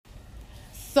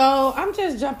So I'm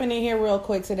just jumping in here real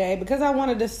quick today because I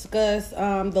want to discuss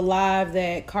the live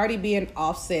that Cardi B and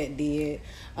Offset did.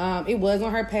 It was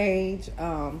on her page.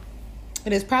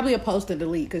 It is probably a post to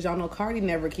delete because y'all know Cardi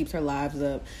never keeps her lives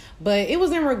up. But it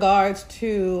was in regards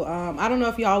to, I don't know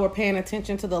if y'all were paying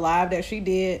attention to the live that she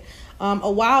did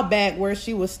a while back where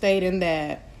she was stating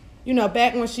that, you know,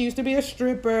 back when she used to be a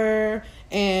stripper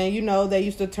and, you know, they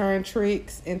used to turn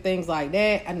tricks and things like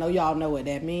that. I know y'all know what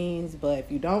that means, but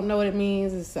if you don't know what it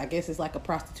means, I guess it's like a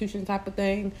prostitution type of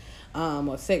thing,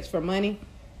 or sex for money.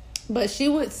 But she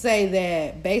would say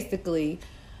that basically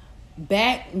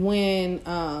back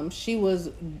when she was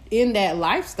in that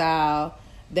lifestyle,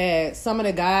 that some of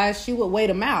the guys, she would wait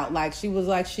them out. Like, she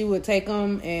would take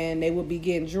them and they would be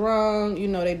getting drunk. You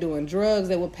know, they doing drugs.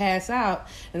 They would pass out.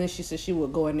 And then she said she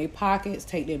would go in their pockets,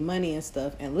 take their money and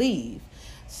stuff, and leave.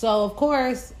 So, of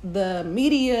course, the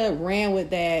media ran with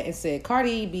that and said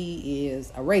Cardi B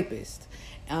is a rapist,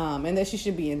 and that she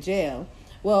should be in jail.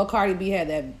 Well, Cardi B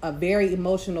had a very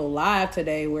emotional live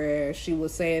today where she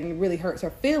was saying it really hurts her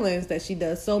feelings that she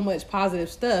does so much positive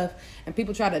stuff and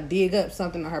people try to dig up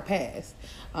something on her past.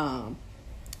 Now,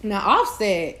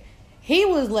 Offset, he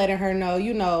was letting her know,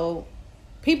 you know,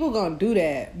 people gonna do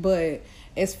that. But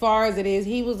as far as it is,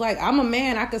 he was like, I'm a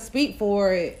man, I could speak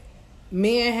for it.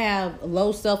 Men have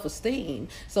low self-esteem.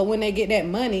 So when they get that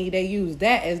money, they use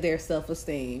that as their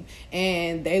self-esteem.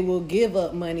 And they will give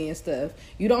up money and stuff.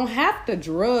 You don't have to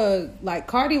drug, like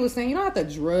Cardi was saying, you don't have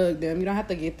to drug them. You don't have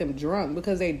to get them drunk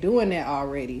because they're doing that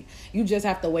already. You just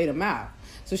have to wait them out.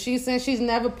 So she's saying she's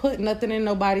never put nothing in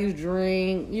nobody's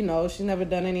drink. You know, she's never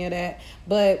done any of that.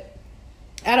 But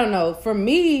I don't know. For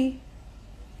me,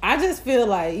 I just feel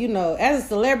like, you know, as a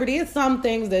celebrity, it's some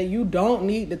things that you don't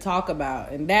need to talk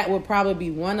about. And that would probably be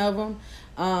one of them.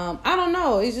 I don't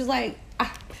know. It's just like,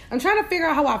 I'm trying to figure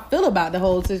out how I feel about the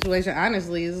whole situation,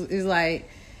 honestly. It's like,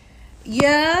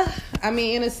 yeah, I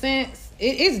mean, in a sense,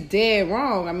 it's dead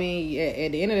wrong. I mean,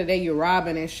 at the end of the day, you're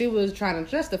robbing. And she was trying to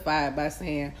justify it by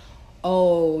saying,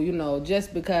 oh, you know,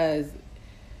 just because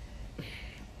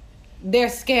they're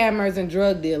scammers and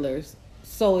drug dealers,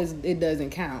 so it doesn't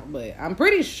count. But I'm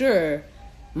pretty sure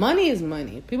money is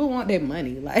money. People want their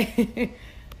money. Like,